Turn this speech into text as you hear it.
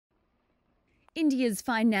India's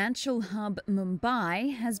financial hub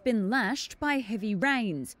Mumbai has been lashed by heavy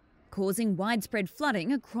rains, causing widespread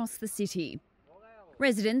flooding across the city.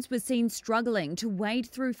 Residents were seen struggling to wade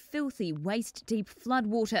through filthy, waist-deep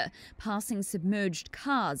floodwater, passing submerged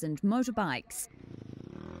cars and motorbikes.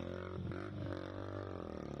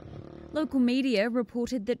 Local media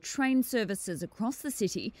reported that train services across the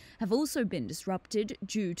city have also been disrupted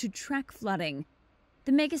due to track flooding.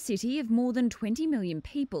 The megacity of more than 20 million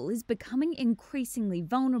people is becoming increasingly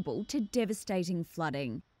vulnerable to devastating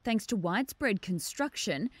flooding, thanks to widespread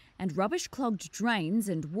construction and rubbish-clogged drains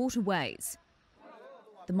and waterways.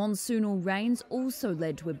 The monsoonal rains also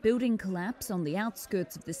led to a building collapse on the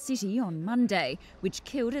outskirts of the city on Monday, which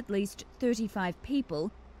killed at least 35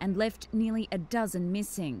 people and left nearly a dozen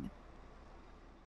missing.